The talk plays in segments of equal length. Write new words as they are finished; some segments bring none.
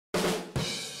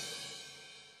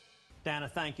Dana,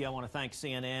 thank you. I want to thank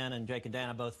CNN and Jake and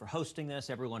Dana both for hosting this,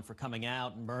 everyone for coming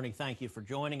out. And Bernie, thank you for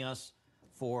joining us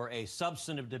for a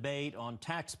substantive debate on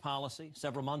tax policy.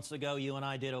 Several months ago, you and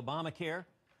I did Obamacare.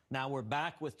 Now we're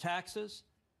back with taxes.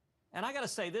 And I got to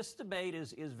say, this debate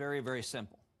is very, very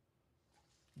simple.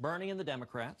 Bernie and the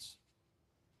Democrats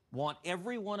want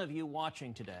every one of you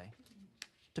watching today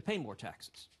to pay more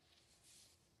taxes.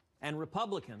 And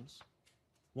Republicans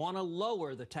want to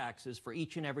lower the taxes for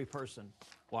each and every person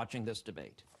watching this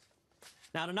debate.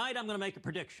 Now, tonight I'm going to make a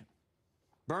prediction.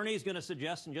 Bernie's going to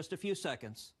suggest in just a few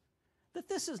seconds that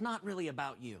this is not really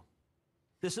about you.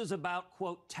 This is about,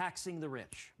 quote, taxing the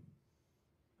rich.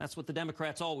 That's what the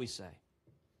Democrats always say.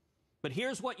 But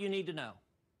here's what you need to know.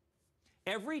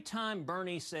 Every time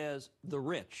Bernie says the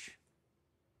rich,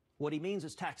 what he means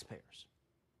is taxpayers.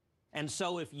 And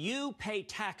so if you pay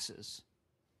taxes,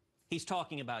 he's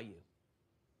talking about you.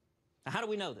 Now, how do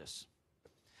we know this?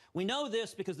 We know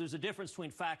this because there's a difference between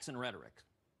facts and rhetoric.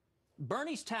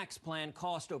 Bernie's tax plan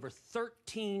cost over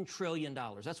 $13 trillion.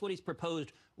 That's what he's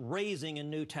proposed raising in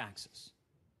new taxes.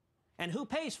 And who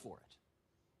pays for it?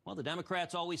 Well, the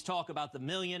Democrats always talk about the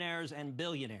millionaires and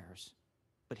billionaires.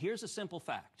 But here's a simple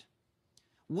fact.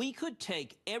 We could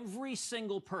take every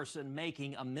single person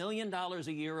making $1 million a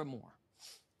year or more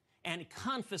and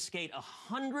confiscate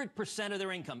 100% of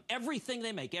their income, everything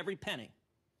they make, every penny.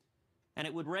 And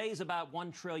it would raise about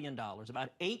 $1 trillion,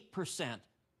 about 8%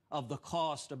 of the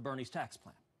cost of Bernie's tax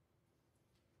plan.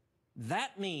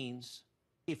 That means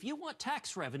if you want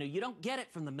tax revenue, you don't get it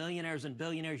from the millionaires and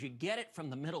billionaires. You get it from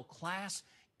the middle class.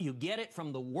 You get it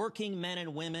from the working men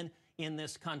and women in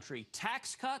this country.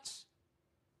 Tax cuts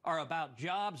are about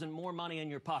jobs and more money in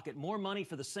your pocket, more money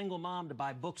for the single mom to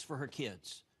buy books for her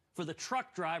kids, for the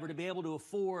truck driver to be able to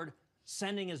afford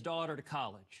sending his daughter to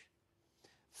college,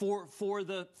 for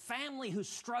the family who's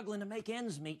struggling to make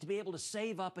ends meet to be able to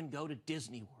save up and go to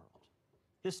Disney World.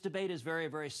 This debate is very,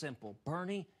 very simple.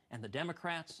 Bernie and the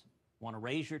Democrats want to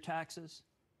raise your taxes,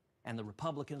 and the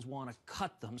Republicans want to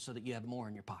cut them so that you have more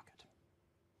in your pocket.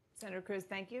 Senator Cruz,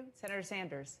 thank you. Senator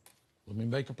Sanders. Let me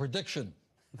make a prediction.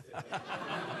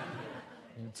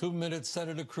 In 2 minutes,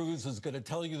 Senator Cruz is going to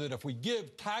tell you that if we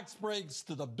give tax breaks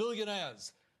to the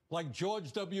billionaires, like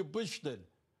George W. Bush did,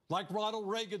 like Ronald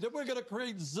Reagan, then we're going to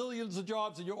create zillions of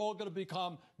jobs and you're all going to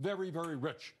become very, very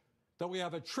rich. That we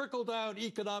have a trickle-down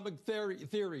economic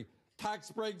theory, tax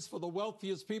breaks for the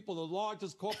wealthiest people, the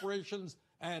largest corporations,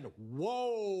 and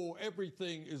whoa,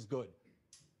 everything is good.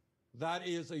 That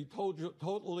is a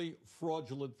totally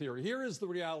fraudulent theory. Here is the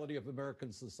reality of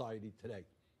American society today.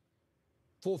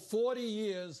 For 40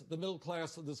 years, the middle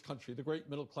class of this country, the great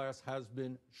middle class, has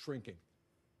been shrinking.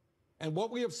 And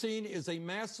what we have seen is a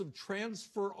massive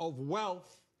transfer of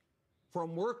wealth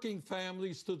from working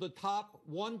families to the top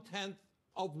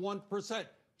 0.1%.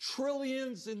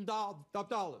 Trillions in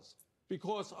dollars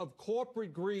because of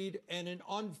corporate greed and an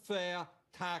unfair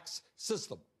tax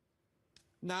system.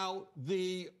 Now,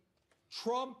 the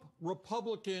Trump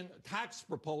Republican tax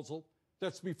proposal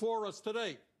that's before us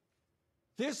today,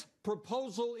 this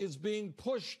proposal is being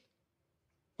pushed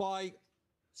by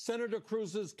Senator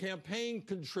Cruz's campaign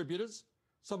contributors,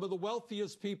 some of the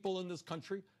wealthiest people in this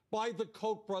country, by the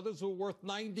Koch brothers who are worth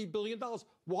 $90 billion.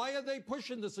 Why are they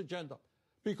pushing this agenda?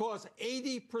 Because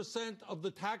 80% of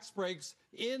the tax breaks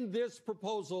in this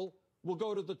proposal will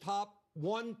go to the top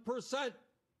 1%.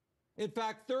 In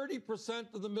fact,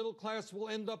 30% of the middle class will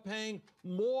end up paying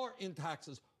more in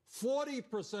taxes.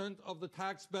 40% of the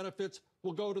tax benefits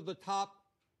will go to the top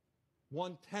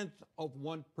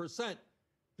 0.1%.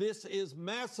 This is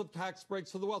massive tax breaks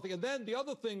for the wealthy. And then the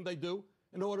other thing they do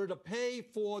in order to pay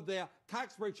for their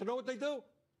tax breaks, you know what they do?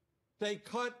 They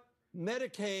cut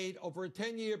Medicaid over a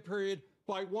 10-year period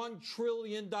by $1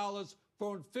 trillion,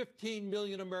 throwing 15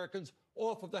 million Americans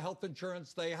off of the health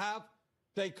insurance they have.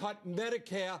 They cut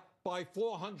Medicare by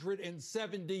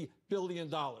 $470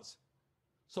 billion.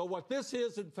 So what this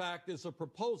is, in fact, is a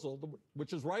proposal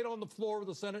which is right on the floor of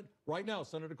the Senate right now.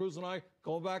 Senator Cruz and I,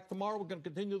 going back tomorrow, we're going to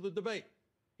continue the debate.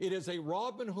 It is a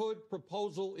Robin Hood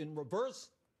proposal in reverse.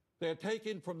 They're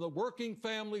taking from the working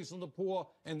families and the poor,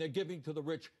 and they're giving to the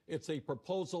rich. It's a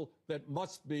proposal that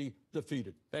must be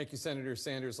defeated. Thank you, Senator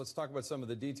Sanders. Let's talk about some of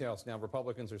the details now.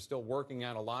 Republicans are still working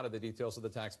out a lot of the details of the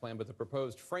tax plan, but the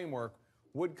proposed framework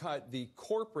would cut the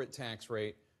corporate tax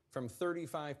rate from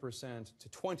 35% to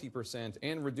 20%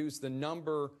 and reduce the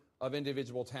number of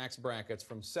individual tax brackets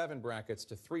from 7 brackets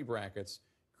to 3 brackets,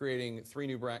 creating 3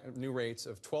 new rates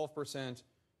of 12%,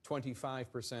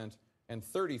 25%, and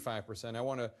 35%. I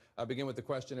want to begin with the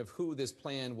question of who this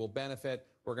plan will benefit.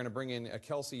 We're going to bring in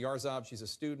Kelsey Yarzab. She's a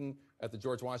student at the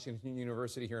George Washington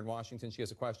University here in Washington. She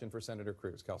has a question for Senator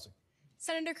Cruz. Kelsey.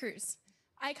 Senator Cruz,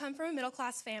 I come from a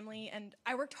middle-class family, and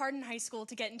I worked hard in high school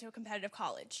to get into a competitive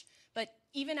college. But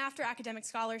even after academic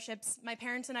scholarships, my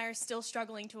parents and I are still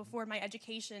struggling to afford my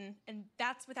education, and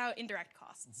that's without indirect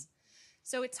costs.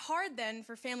 So it's hard then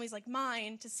for families like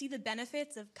mine to see the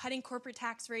benefits of cutting corporate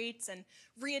tax rates and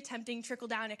reattempting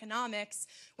trickle-down economics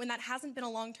when that hasn't been a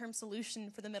long-term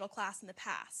solution for the middle class in the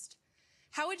past.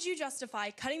 How would you justify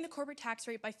cutting the corporate tax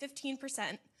rate by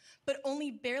 15%, but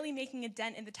only barely making a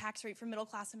dent in the tax rate for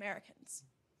middle-class Americans?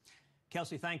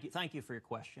 Kelsey, thank you for your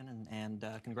question, and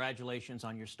congratulations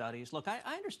on your studies. Look,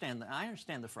 I understand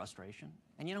the frustration,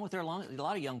 and you know what? There are a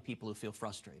lot of young people who feel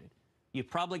frustrated. You've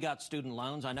probably got student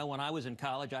loans. I know when I was in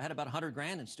college, I had about 100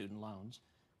 grand in student loans,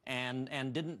 and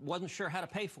wasn't sure how to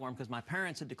pay for them because my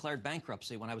parents had declared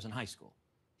bankruptcy when I was in high school.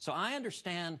 So I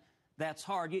understand that's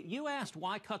hard. You asked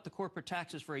why cut the corporate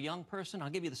taxes for a young person. I'll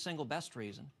give you the single best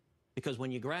reason: because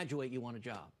when you graduate, you want a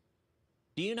job.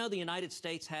 Do you know the United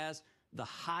States has the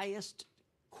highest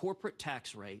corporate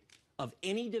tax rate of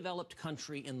any developed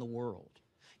country in the world?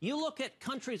 You look at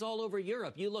countries all over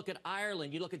Europe, you look at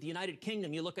Ireland, you look at the United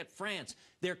Kingdom, you look at France,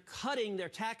 they're cutting their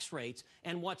tax rates,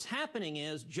 and what's happening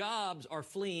is jobs are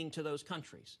fleeing to those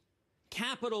countries.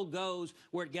 Capital goes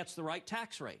where it gets the right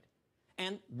tax rate.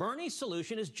 And Bernie's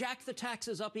solution is jack the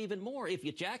taxes up even more. If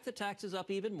you jack the taxes up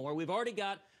even more, we've already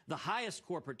got the highest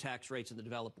corporate tax rates in the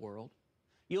developed world.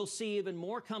 You'll see even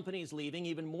more companies leaving,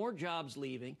 even more jobs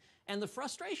leaving. And the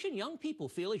frustration young people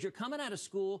feel is you're coming out of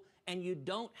school and you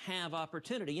don't have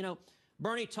opportunity. You know,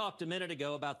 Bernie talked a minute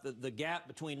ago about the gap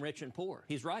between rich and poor.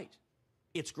 He's right.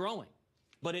 It's growing.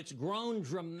 But it's grown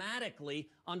dramatically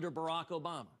under Barack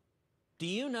Obama. Do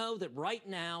you know that right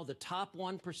now the top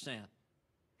 1%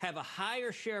 have a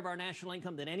higher share of our national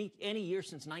income than any year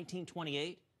since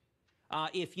 1928?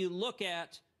 If you look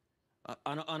at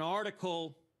an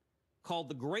article called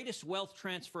The Greatest Wealth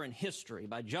Transfer in History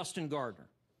by Justin Gardner,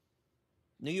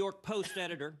 New York Post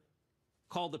editor,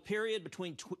 called the period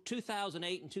between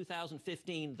 2008 and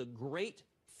 2015 the Great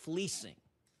Fleecing.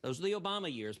 Those are the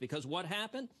Obama years, because what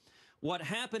happened? What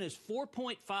happened is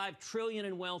 $4.5 trillion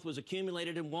in wealth was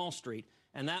accumulated in Wall Street,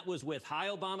 and that was with high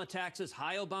Obama taxes,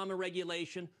 high Obama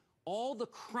regulation, all the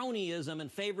cronyism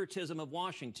and favoritism of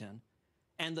Washington.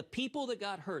 And the people that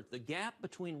got hurt, the gap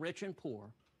between rich and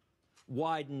poor,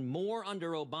 widened more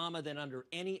under Obama than under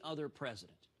any other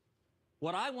president.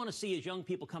 What I want to see is young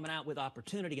people coming out with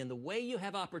opportunity, and the way you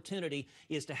have opportunity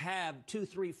is to have 2,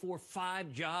 3, 4,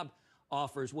 5 job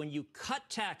offers. When you cut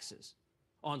taxes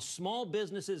on small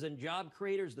businesses and job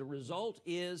creators, the result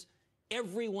is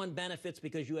everyone benefits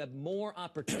because you have more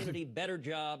opportunity, better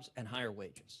jobs, and higher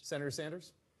wages. Senator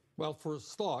Sanders? Well, for a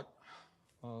start,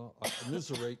 I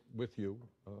commiserate with you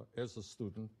as a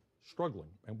student struggling.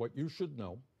 And what you should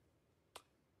know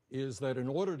is that in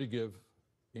order to give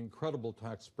incredible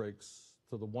tax breaks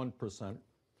to the 1%,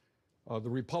 the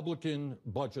Republican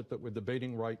budget that we're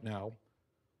debating right now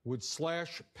would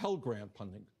slash Pell Grant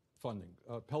funding.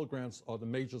 Pell Grants are the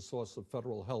major source of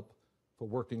federal help for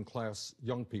working class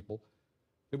young people.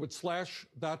 It would slash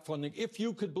that funding, if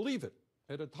you could believe it.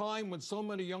 At a time when so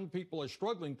many young people are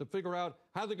struggling to figure out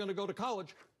how they're going to go to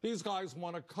college, these guys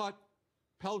want to cut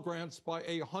Pell Grants by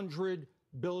 $100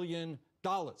 billion.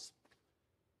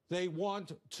 They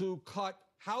want to cut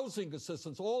housing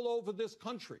assistance all over this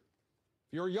country.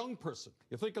 If you're a young person,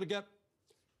 you're thinking of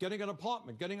getting an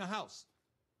apartment, getting a house.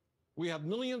 We have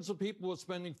millions of people who are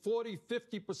spending 40,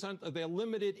 50% of their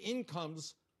limited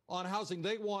incomes on housing.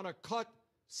 They want to cut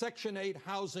Section 8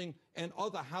 housing and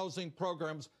other housing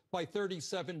programs by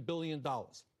 $37 billion.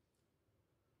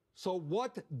 So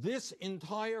what this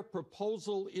entire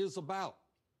proposal is about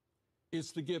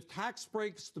is to give tax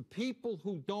breaks to people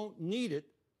who don't need it,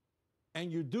 and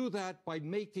you do that by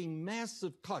making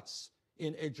massive cuts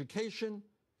in education,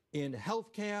 in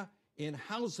health care, in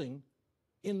housing,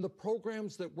 in the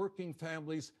programs that working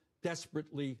families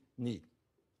desperately need.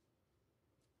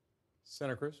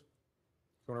 Senator Cruz,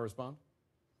 you want to respond?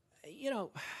 You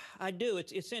know, I do.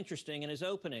 It's interesting. In his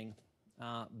opening,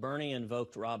 Bernie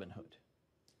invoked Robin Hood.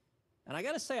 And I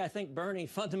got to say, I think Bernie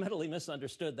fundamentally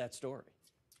misunderstood that story.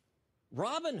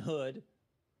 Robin Hood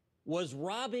was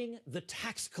robbing the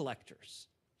tax collectors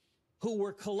who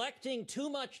were collecting too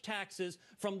much taxes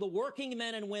from the working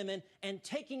men and women and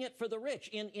taking it for the rich.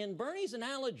 In Bernie's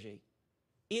analogy,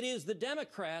 it is the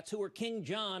Democrats who are King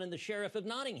John and the Sheriff of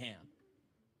Nottingham.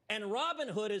 And Robin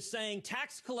Hood is saying,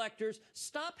 tax collectors,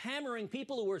 stop hammering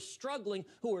people who are struggling,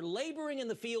 who are laboring in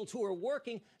the fields, who are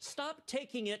working. Stop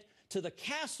taking it to the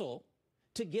castle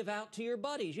to give out to your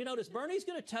buddies. You notice Bernie's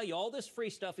going to tell you all this free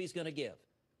stuff he's going to give.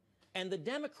 And the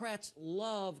Democrats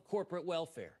love corporate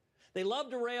welfare. They love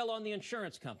to rail on the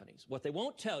insurance companies. What they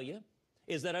won't tell you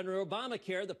is that under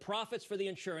Obamacare, the profits for the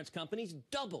insurance companies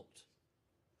doubled.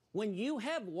 When you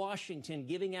have Washington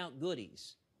giving out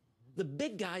goodies, the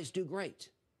big guys do great.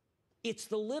 It's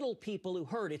the little people who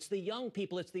hurt. It's the young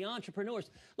people. It's the entrepreneurs.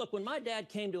 Look, when my dad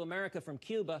came to America from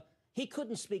Cuba, he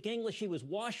couldn't speak English. He was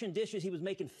washing dishes. He was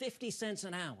making 50 cents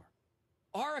an hour.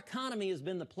 Our economy has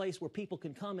been the place where people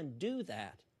can come and do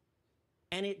that.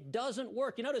 And it doesn't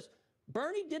work. You notice,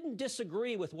 Bernie didn't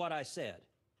disagree with what I said,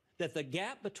 that the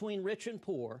gap between rich and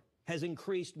poor has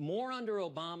increased more under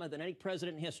Obama than any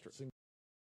president in history.